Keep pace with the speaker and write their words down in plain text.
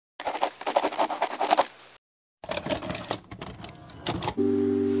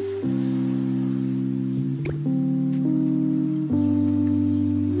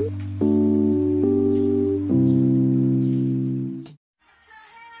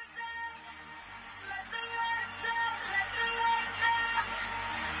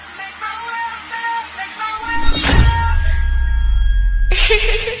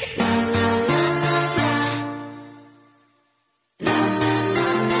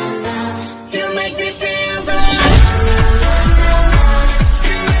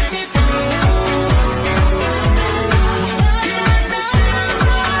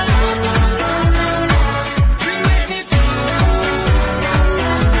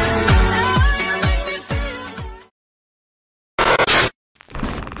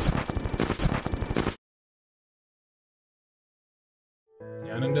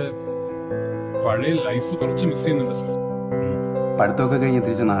പഴയ ലൈഫ് കുറച്ച് മിസ് ചെയ്യുന്നുണ്ട് സർ. പഠിത്തമൊക്കെ കഴിഞ്ഞ്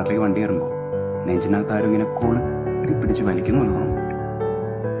തിരിച്ച് നാട്ടിലേക്ക് വണ്ടി കയറുമ്പോ നെഞ്ചിനകത്ത് ആരും ഇങ്ങനെ കൂള് പിടിച്ച് വലിക്കുന്നു തോന്നുന്നു.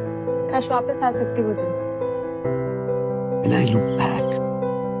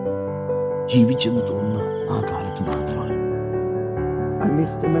 ജീവിച്ചെന്ന് തോന്നുന്ന ആ കാലത്ത് മാത്രമാണ്. I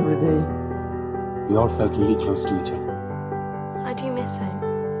miss them every day. We all felt really close to each other. I do miss home.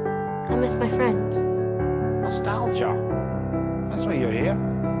 I miss my friends. Nostalgia. That's why you're here.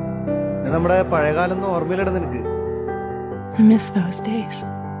 നമ്മുടെ പഴയകാലം ഓർമ്മയിലിട നിനക്ക്. I miss those days.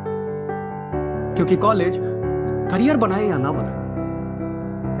 क्योंकि college career बनाए या ना बनाए,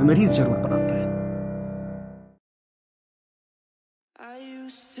 memories जरूर बनाता है. I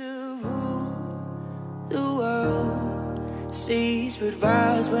used to rule the world. Seas would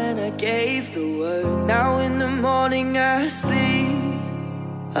rise when I gave the word. Now in the morning I sleep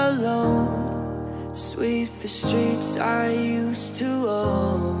alone. Sweep the streets I used to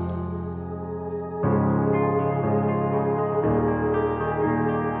own.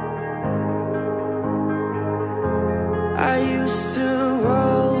 I used to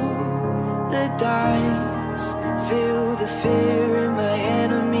roll the dice, feel the fear in my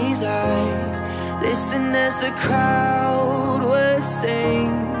enemy's eyes, listen as the crowd would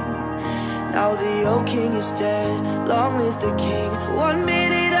sing. Now the old king is dead, long live the king. One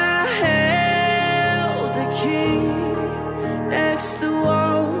minute I held the key, next the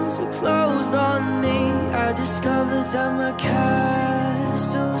walls were closed on me. I discovered that my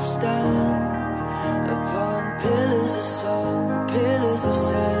castle stands upon pillars of salt, pillars of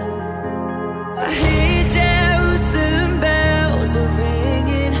sand. I hear Jerusalem bells are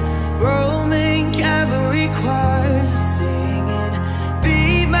ringing, Roman cavalry choirs are singing. Be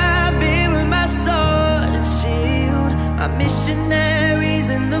my mirror, my sword and shield, my missionaries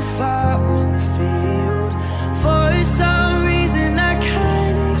in the foreign field. For some reason I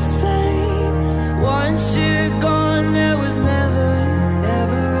can't explain, once you're gone there was never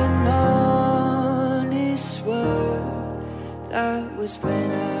an honest word. That was when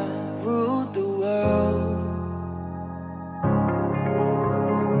I ruled the world.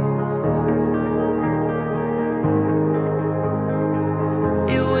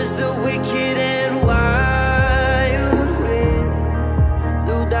 It was the wicked and wild wind,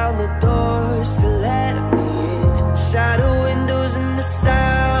 blew down the doors to let me in. Shadow windows and the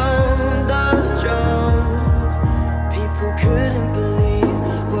sound of drums. People couldn't believe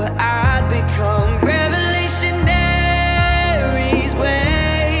what I'd become. Revolutionaries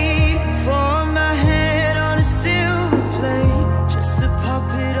wait for my head on a silver plate, just a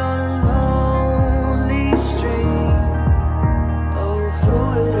puppet on a lonely string. Oh, who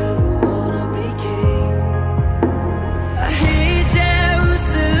would ever wanna be king? I hear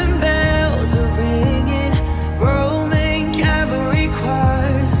Jerusalem bells are ringing, Roman cavalry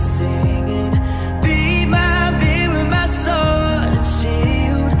choirs are singing. Be my mirror, my sword and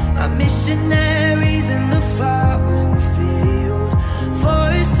shield, my missionaries in the foreign field. For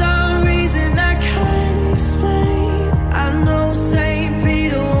some reason I can't explain, I know Saint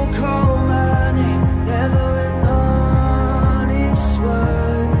Peter won't call my name, never an honest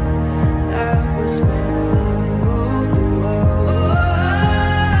word. That was when I ruled the world.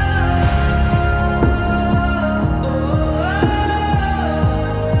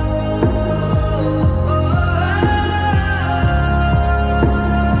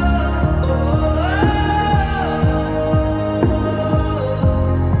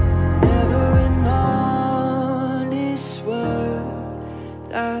 Never an honest word.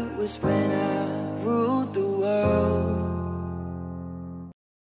 That was when I ruled the world.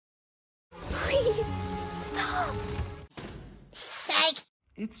 Please stop.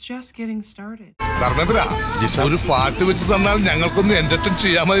 It's just getting started. Dharmendra, ഒരു പാട്ട് വെച്ച് തന്നാൽ ഞങ്ങൾക്കൊന്ന് entertain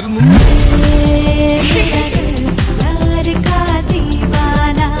ചെയ്യാമായിരുന്നു.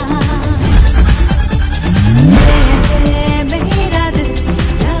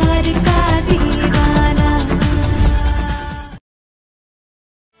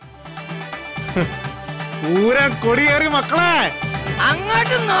 പൂരം കൊടിയേറി മക്കളെ.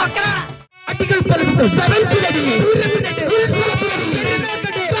 അങ്ങോട്ട് നോക്കണം.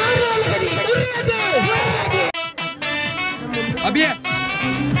 അബിയെ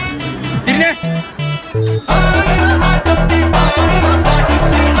തിരിഞ്ഞേ.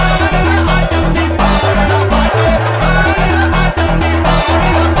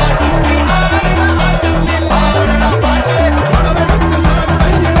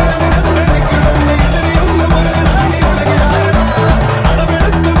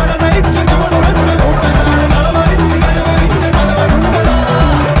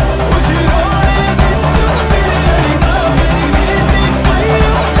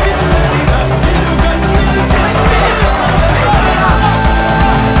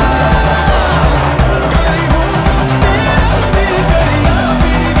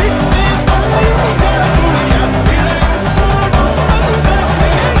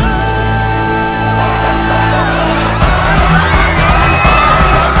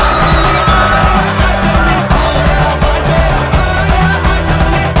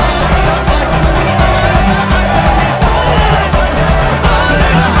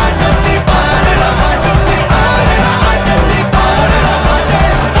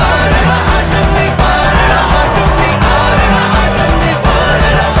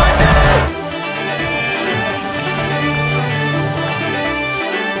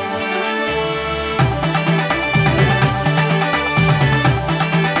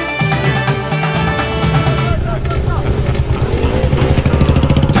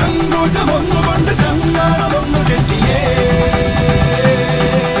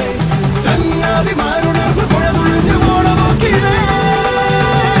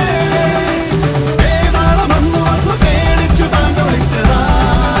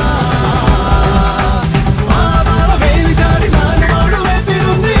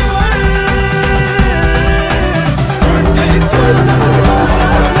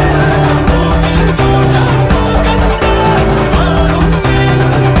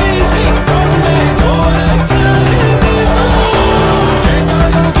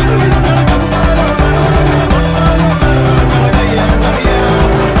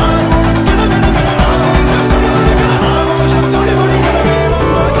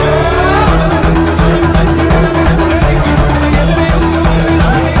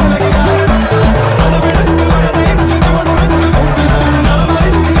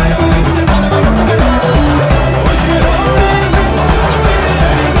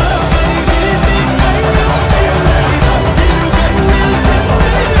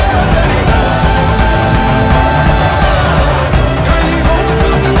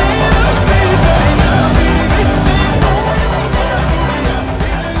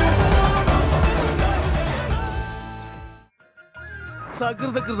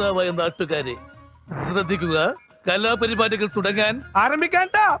 സഹൃദാവായ നാട്ടുകാരെ ശ്രദ്ധിക്കുക, കലാപരിപാടികൾ തുടങ്ങാൻ ആരംഭിക്കാൻ.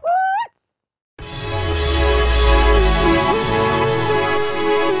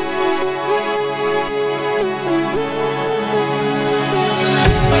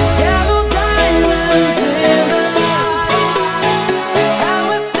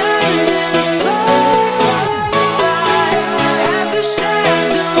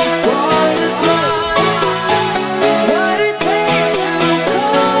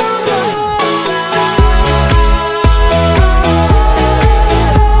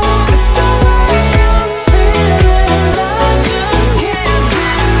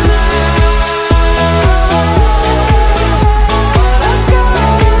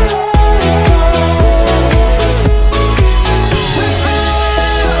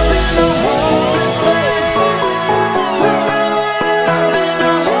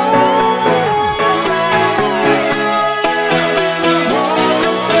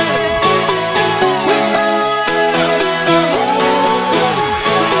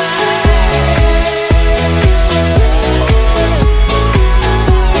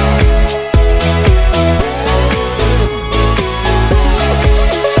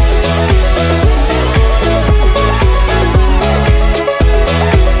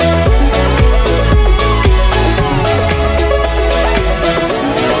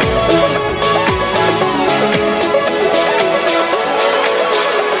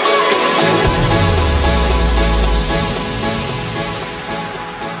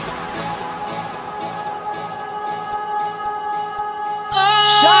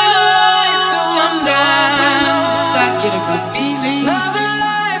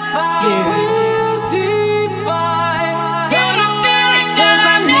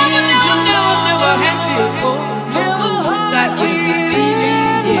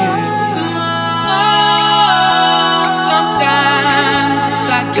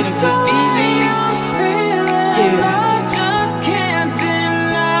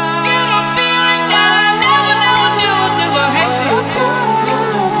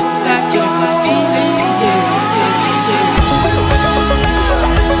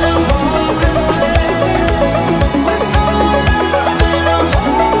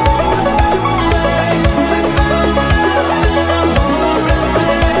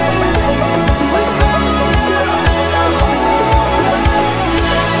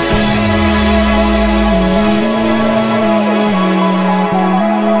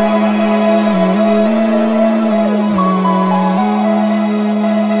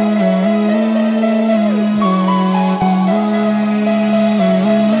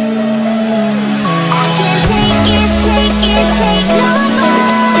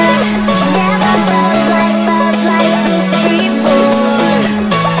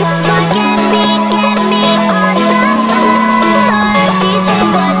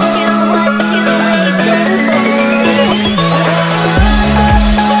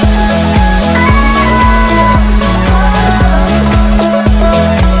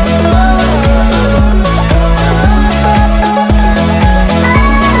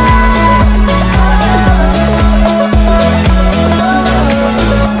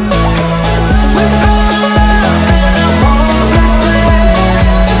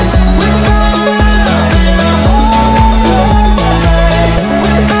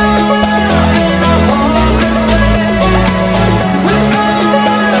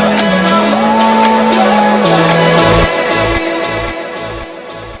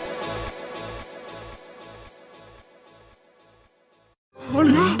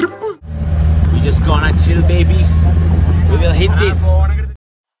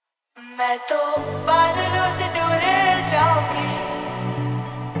 मैं तो बादलों से दूर जाऊंगी,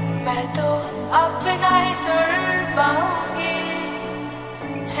 मैं तो अपना ही सुर पाऊंगी।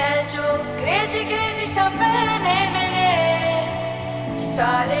 है जो क्रेजी क्रेजी सपने मेरे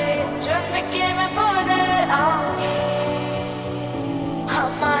सारे चुन के मैं भूल आऊंगी।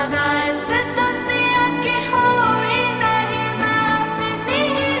 हमारा इस दुनिया की हुई नहीं, मैं अपनी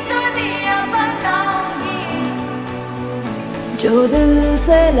दुनिया बताऊंगी। जो दिल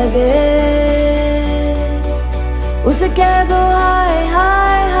से लगे उसे कह दो हाय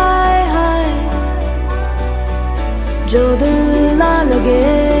हाय हाय हाय, जो दिल ना लगे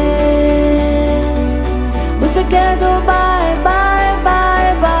उसे कह दो bye bye bye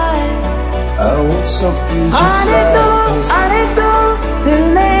bye. I want something just like this. आने दो दिल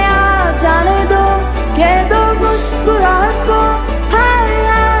में आ जाने दो, कह दो मुस्कुराहट को हाय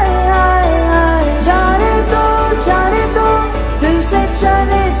हाय हाय हाय। जाने दो दिल से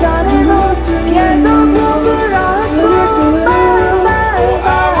चले जाने दो, कह दो मुस्कुराहट को bye bye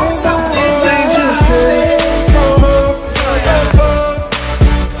bye. Something just like this.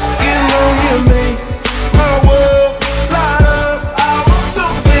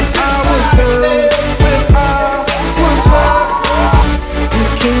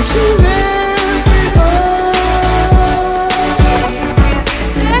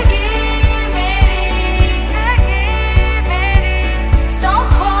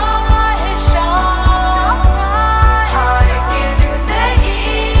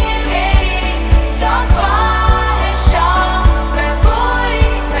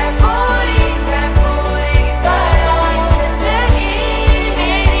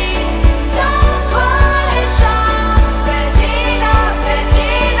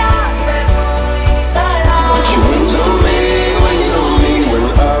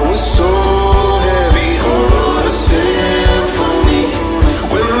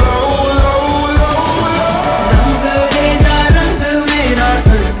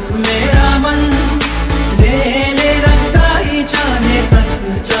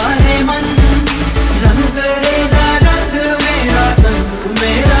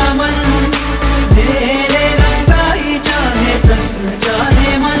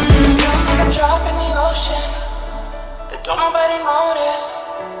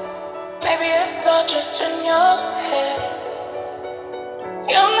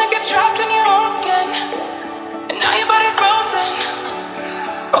 Young and get trapped in your own skin, and now your body's frozen.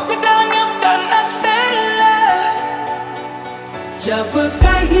 Broken down, you've got nothing left. जब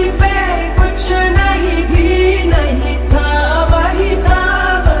कहीं पे कुछ नहीं भी नहीं